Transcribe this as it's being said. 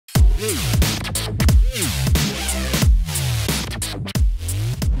The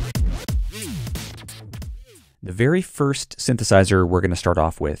very first synthesizer we're going to start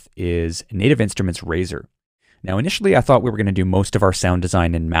off with is Native Instruments Razor. Now initially I thought we were going to do most of our sound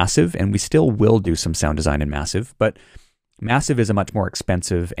design in Massive, and we still will do some sound design in Massive, but Massive is a much more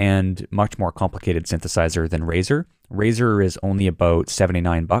expensive and much more complicated synthesizer than Razor. Razor is only about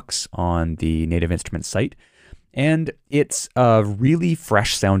 $79 on the Native Instruments site, and it's a really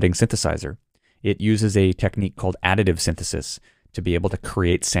fresh sounding synthesizer. It uses a technique called additive synthesis to be able to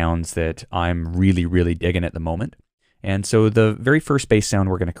create sounds that I'm really, really digging at the moment. And so the very first bass sound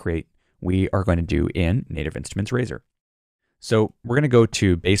we're going to create, we are going to do in Native Instruments Razor. So we're going to go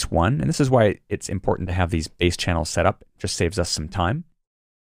to bass 1, and this is why it's important to have these bass channels set up. It just saves us some time.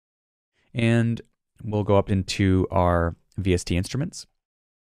 And we'll go up into our VST instruments.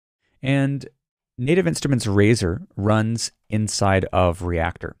 And Native Instruments Razor runs inside of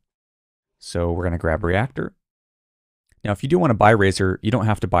Reactor. So we're going to grab Reactor. Now, if you do want to buy Razor, you don't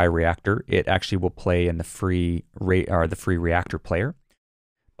have to buy Reactor. It actually will play in the free Reactor player.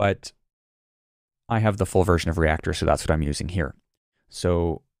 But I have the full version of Reactor, so that's what I'm using here.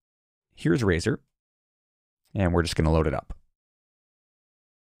 So here's Razor, and we're just going to load it up.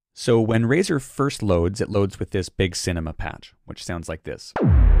 So when Razor first loads, it loads with this big cinema patch, which sounds like this.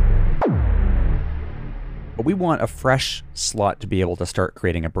 But we want a fresh slot to be able to start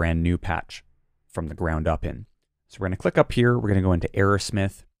creating a brand new patch from the ground up in. So we're going to click up here, we're going to go into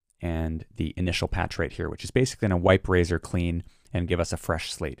Aerosmith and the initial patch right here, which is basically going to wipe Razor clean and give us a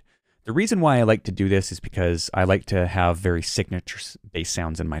fresh slate. The reason why I like to do this is because I like to have very signature bass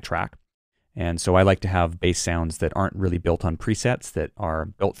sounds in my track. And so I like to have bass sounds that aren't really built on presets, that are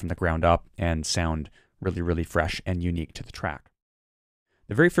built from the ground up and sound really, really fresh and unique to the track.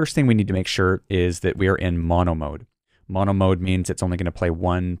 The very first thing we need to make sure is that we are in mono mode. Mono mode means it's only going to play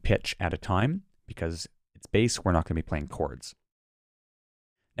one pitch at a time because it's bass, we're not going to be playing chords.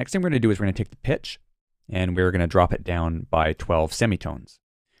 Next thing we're going to do is we're going to take the pitch and we're going to drop it down by 12 semitones.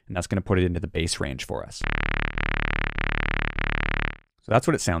 And that's going to put it into the bass range for us. So that's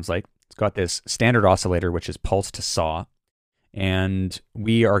what it sounds like. It's got this standard oscillator, which is pulse to saw. And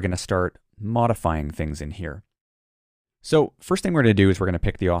we are going to start modifying things in here. So first thing we're going to do is we're going to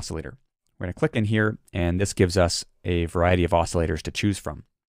pick the oscillator. We're going to click in here, and this gives us a variety of oscillators to choose from.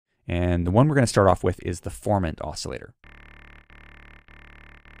 And the one we're going to start off with is the formant oscillator.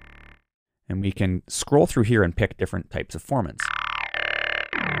 And we can scroll through here and pick different types of formants.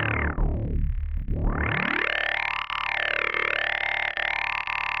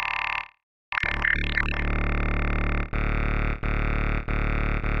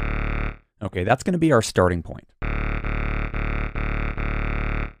 Okay, that's going to be our starting point.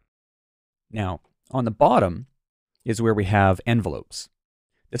 Now, on the bottom is where we have envelopes.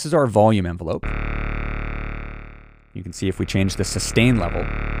 This is our volume envelope. You can see if we change the sustain level,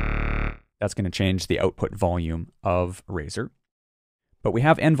 that's going to change the output volume of Razor. But we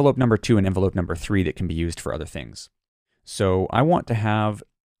have envelope number 2 and envelope number 3 that can be used for other things. So I want to have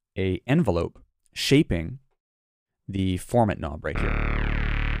an envelope shaping the formant knob right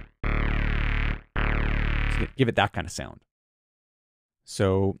here. So give it that kind of sound.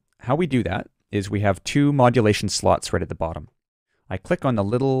 So how we do that is we have 2 modulation slots right at the bottom. I click on the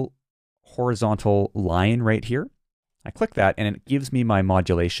little horizontal line right here. I click that and it gives me my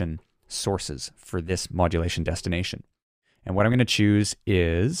modulation sources for this modulation destination. And what I'm going to choose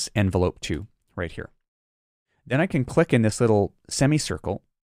is envelope 2 right here. Then I can click in this little semicircle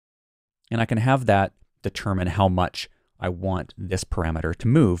and I can have that determine how much I want this parameter to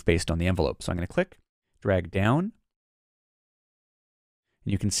move based on the envelope. So I'm going to click, drag down,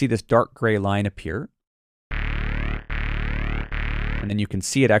 and you can see this dark gray line appear. And then you can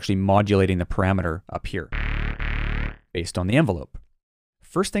see it actually modulating the parameter up here based on the envelope.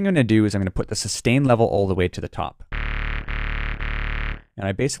 First thing I'm going to do is I'm going to put the sustain level all the way to the top. And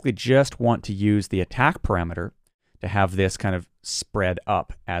I basically just want to use the attack parameter to have this kind of spread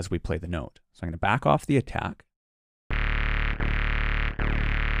up as we play the note. So I'm going to back off the attack.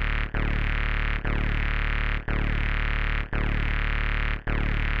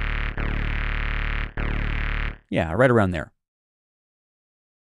 Yeah, right around there.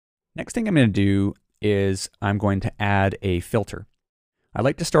 Next thing I'm going to do is I'm going to add a filter. I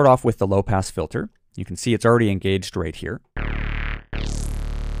like to start off with the low pass filter. You can see it's already engaged right here.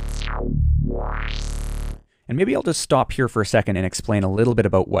 And maybe I'll just stop here for a second and explain a little bit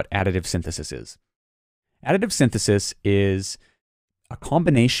about what additive synthesis is. Additive synthesis is a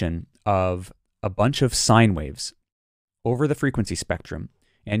combination of a bunch of sine waves over the frequency spectrum,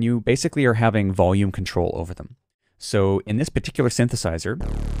 and you basically are having volume control over them. So in this particular synthesizer,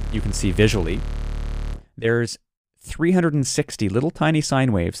 you can see visually, there's 360 little tiny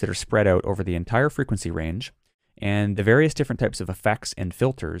sine waves that are spread out over the entire frequency range, and the various different types of effects and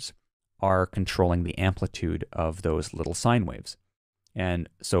filters are controlling the amplitude of those little sine waves. And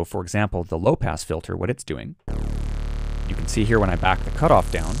so, for example, the low pass filter, what it's doing, you can see here when I back the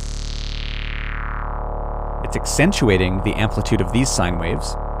cutoff down, it's accentuating the amplitude of these sine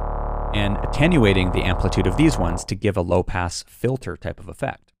waves and attenuating the amplitude of these ones to give a low pass filter type of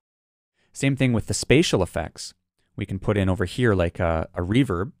effect. Same thing with the spatial effects. We can put in over here like a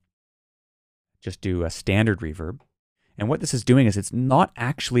reverb, just do a standard reverb. And what this is doing is it's not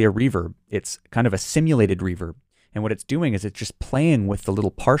actually a reverb, it's kind of a simulated reverb. And what it's doing is it's just playing with the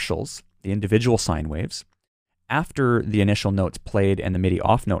little partials, the individual sine waves. After the initial note's played and the MIDI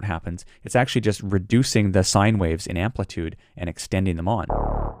off note happens, it's actually just reducing the sine waves in amplitude and extending them on.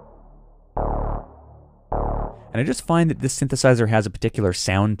 And I just find that this synthesizer has a particular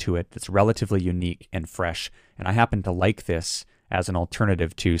sound to it that's relatively unique and fresh. And I happen to like this as an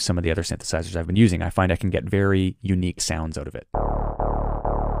alternative to some of the other synthesizers I've been using. I find I can get very unique sounds out of it.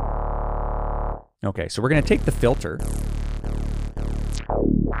 Okay, so we're going to take the filter.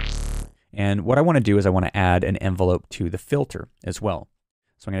 And what I want to do is I want to add an envelope to the filter as well.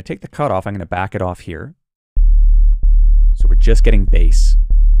 So I'm going to take the cutoff, I'm going to back it off here. So we're just getting bass.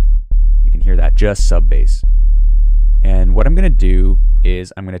 You can hear that, just sub bass. And what I'm going to do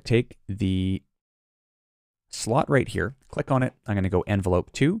is I'm going to take the slot right here, click on it, I'm going to go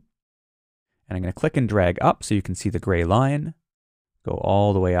envelope 2, and I'm going to click and drag up so you can see the gray line go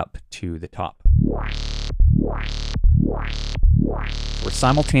all the way up to the top. We're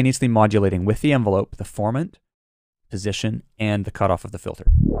simultaneously modulating with the envelope the formant, position, and the cutoff of the filter.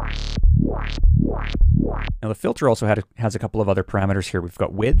 Now the filter also has a couple of other parameters here. We've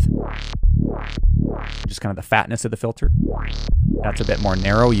got width, just kind of the fatness of the filter. That's a bit more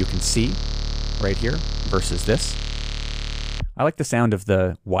narrow, you can see right here versus this. I like the sound of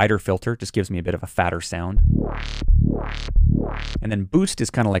the wider filter, just gives me a bit of a fatter sound. And then boost is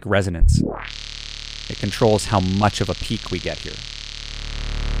kind of like resonance. It controls how much of a peak we get here.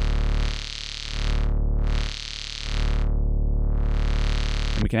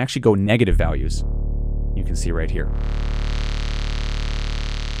 And we can actually go negative values. You can see right here.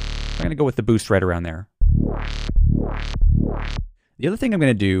 I'm going to go with the boost right around there. The other thing I'm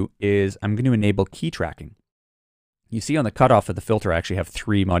going to do is I'm going to enable key tracking. You see on the cutoff of the filter I actually have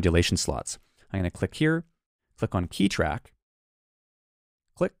 3 modulation slots. I'm going to click here, click on key track,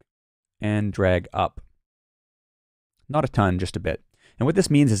 click, and drag up. Not a ton, just a bit. And what this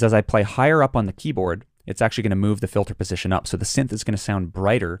means is as I play higher up on the keyboard, it's actually going to move the filter position up. So the synth is going to sound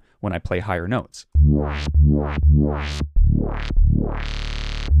brighter when I play higher notes.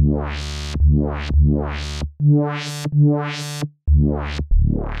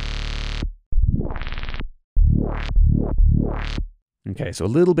 Okay, so a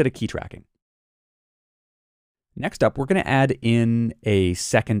little bit of key tracking. Next up, we're going to add in a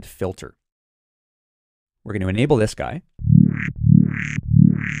second filter. We're going to enable this guy.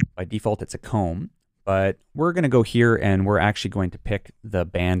 By default, it's a comb, but we're going to go here and we're actually going to pick the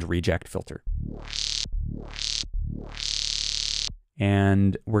band reject filter.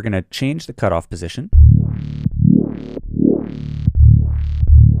 And we're going to change the cutoff position.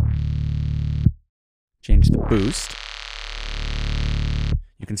 Change the boost.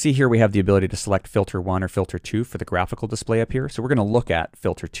 You can see here we have the ability to select filter 1 or filter 2 for the graphical display up here. So we're going to look at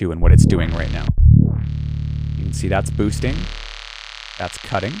filter 2 and what it's doing right now. You can see that's boosting, that's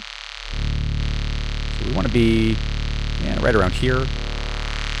cutting. So we want to be right around here.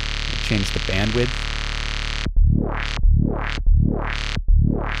 Change the bandwidth.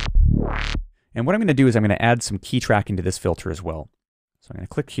 And what I'm going to do is I'm going to add some key tracking to this filter as well. So I'm going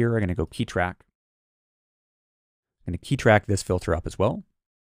to click here, I'm going to go key track. I'm going to key track this filter up as well.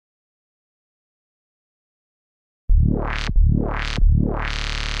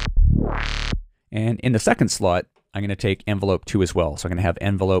 And in the second slot, I'm going to take envelope 2 as well. So I'm going to have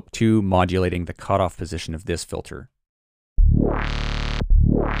envelope 2 modulating the cutoff position of this filter.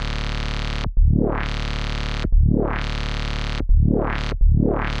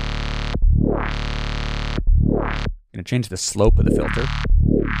 I'm going to change the slope of the filter.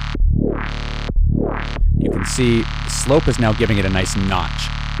 You can see the slope is now giving it a nice notch.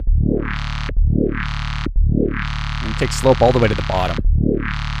 I'm going to take slope all the way to the bottom.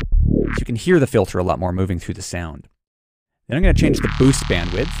 So you can hear the filter a lot more moving through the sound. Then I'm going to change the boost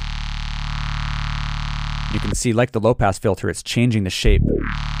bandwidth. You can see, like the low pass filter, it's changing the shape,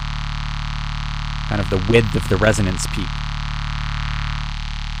 kind of the width of the resonance peak.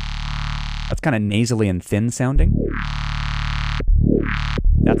 That's kind of nasally and thin sounding.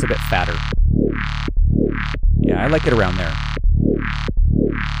 That's a bit fatter. Yeah, I like it around there.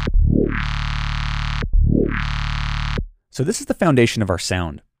 So this is the foundation of our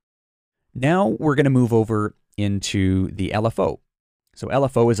sound. Now we're going to move over into the LFO. So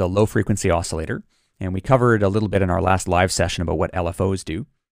LFO is a low frequency oscillator, and we covered a little bit in our last live session about what LFOs do.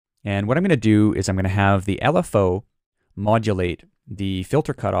 And what I'm going to do is I'm going to have the LFO modulate the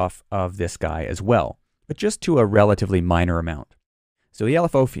filter cutoff of this guy as well, but just to a relatively minor amount. So the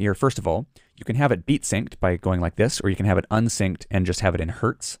LFO here, first of all, you can have it beat synced by going like this, or you can have it unsynced and just have it in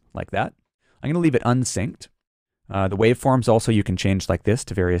hertz like that. I'm going to leave it unsynced. The waveforms also you can change like this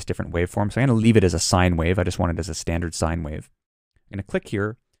to various different waveforms. So I'm going to leave it as a sine wave. I just want it as a standard sine wave. I'm going to click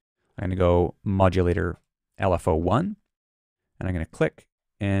here. I'm going to go modulator LFO1, and I'm going to click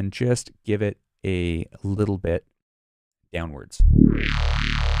and just give it a little bit downwards.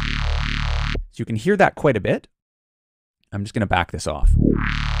 So you can hear that quite a bit. I'm just going to back this off.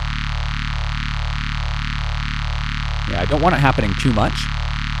 Yeah, I don't want it happening too much.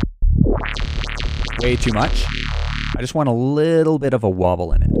 Way too much. I just want a little bit of a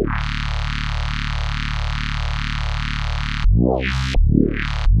wobble in it.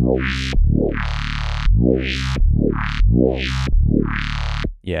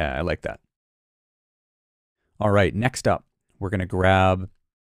 Yeah, I like that. All right, next up, we're going to grab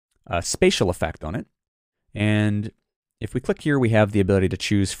a spatial effect on it. And if we click here, we have the ability to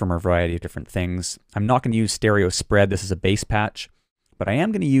choose from a variety of different things. I'm not going to use stereo spread. This is a bass patch. But I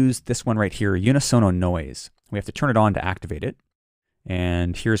am going to use this one right here, Unison Noise. We have to turn it on to activate it.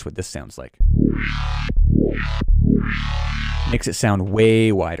 And here's what this sounds like. Makes it sound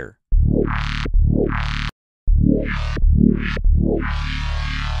way wider.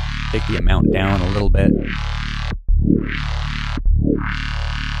 Take the amount down a little bit.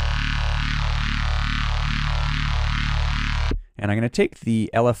 And I'm going to take the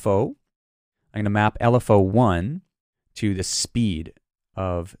LFO. I'm going to map LFO1 to the speed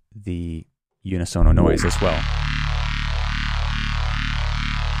of the Unison Noise as well.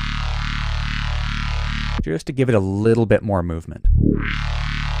 Just to give it a little bit more movement.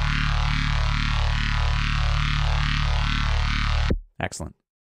 Excellent.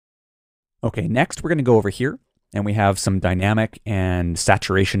 Okay, next we're going to go over here, and we have some dynamic and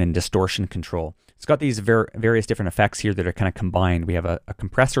saturation and distortion control. It's got these various different effects here that are kind of combined. We have a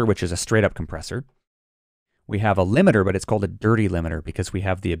compressor, which is a straight up compressor. We have a limiter, but it's called a dirty limiter because we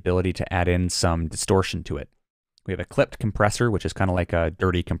have the ability to add in some distortion to it. We have a clipped compressor, which is kind of like a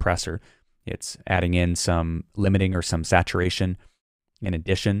dirty compressor. It's adding in some limiting or some saturation in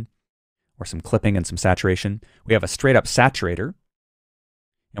addition, or some clipping and some saturation. We have a straight up saturator,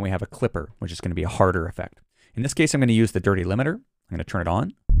 and we have a clipper, which is going to be a harder effect. In this case, I'm going to use the dirty limiter. I'm going to turn it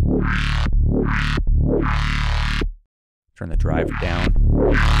on. Turn the drive down.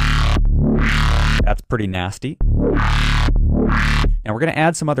 That's pretty nasty. And we're going to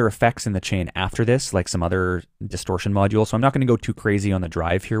add some other effects in the chain after this, like some other distortion modules. So I'm not going to go too crazy on the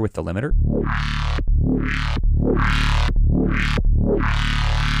drive here with the limiter.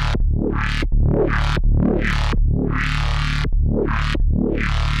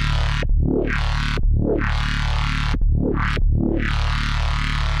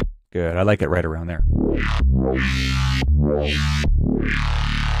 Good, I like it right around there.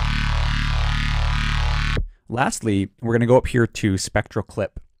 Lastly, we're going to go up here to Spectral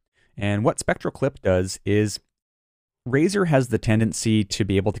Clip. And what Spectral Clip does is Razer has the tendency to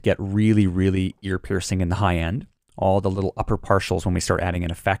be able to get really, really ear-piercing in the high end. All the little upper partials when we start adding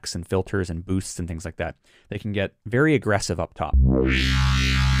in effects and filters and boosts and things like that. They can get very aggressive up top. You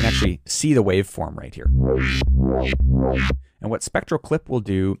can actually see the waveform right here. And what Spectral Clip will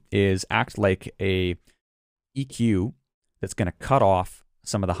do is act like a EQ that's going to cut off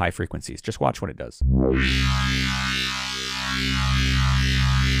some of the high frequencies. Just watch what it does.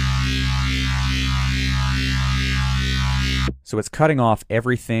 So it's cutting off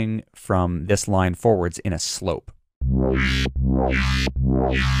everything from this line forwards in a slope.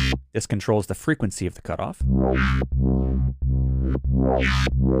 This controls the frequency of the cutoff. And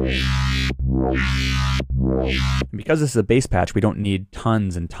because this is a bass patch, we don't need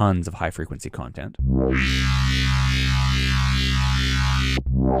tons and tons of high frequency content.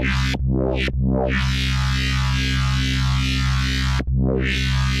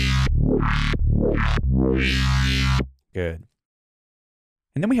 Good.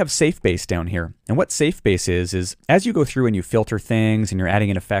 And then we have safe bass down here. And what safe bass is as you go through and you filter things and you're adding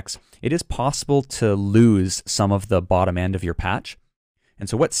in effects, it is possible to lose some of the bottom end of your patch. And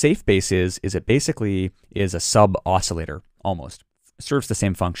so what safe bass is it basically is a sub oscillator almost. serves the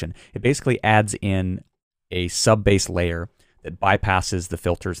same function. It basically adds in a sub-bass layer that bypasses the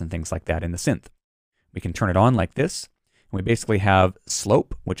filters and things like that in the synth. We can turn it on like this. And we basically have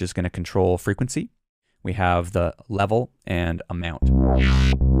slope, which is going to control frequency. We have the level and amount.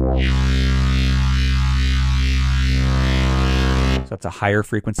 So that's a higher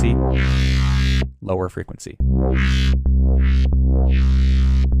frequency, lower frequency.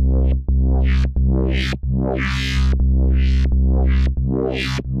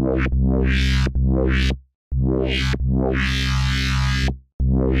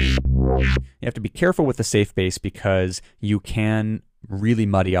 You have to be careful with the safe bass because you can really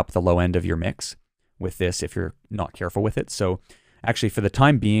muddy up the low end of your mix with this if you're not careful with it. So actually, for the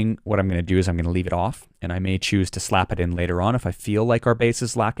time being, what I'm going to do is I'm going to leave it off, and I may choose to slap it in later on if I feel like our bass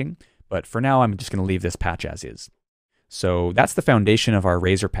is lacking. But for now, I'm just going to leave this patch as is. So that's the foundation of our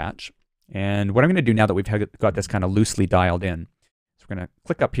Razor patch. And what I'm going to do now that we've got this kind of loosely dialed in, is we're going to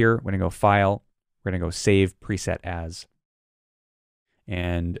click up here, we're going to go File, we're going to go Save Preset As.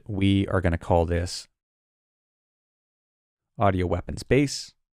 And we are going to call this Audio Weapons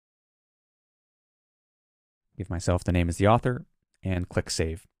Bass. Give myself the name as the author, and click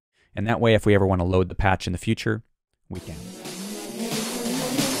Save. And that way, if we ever want to load the patch in the future, we can.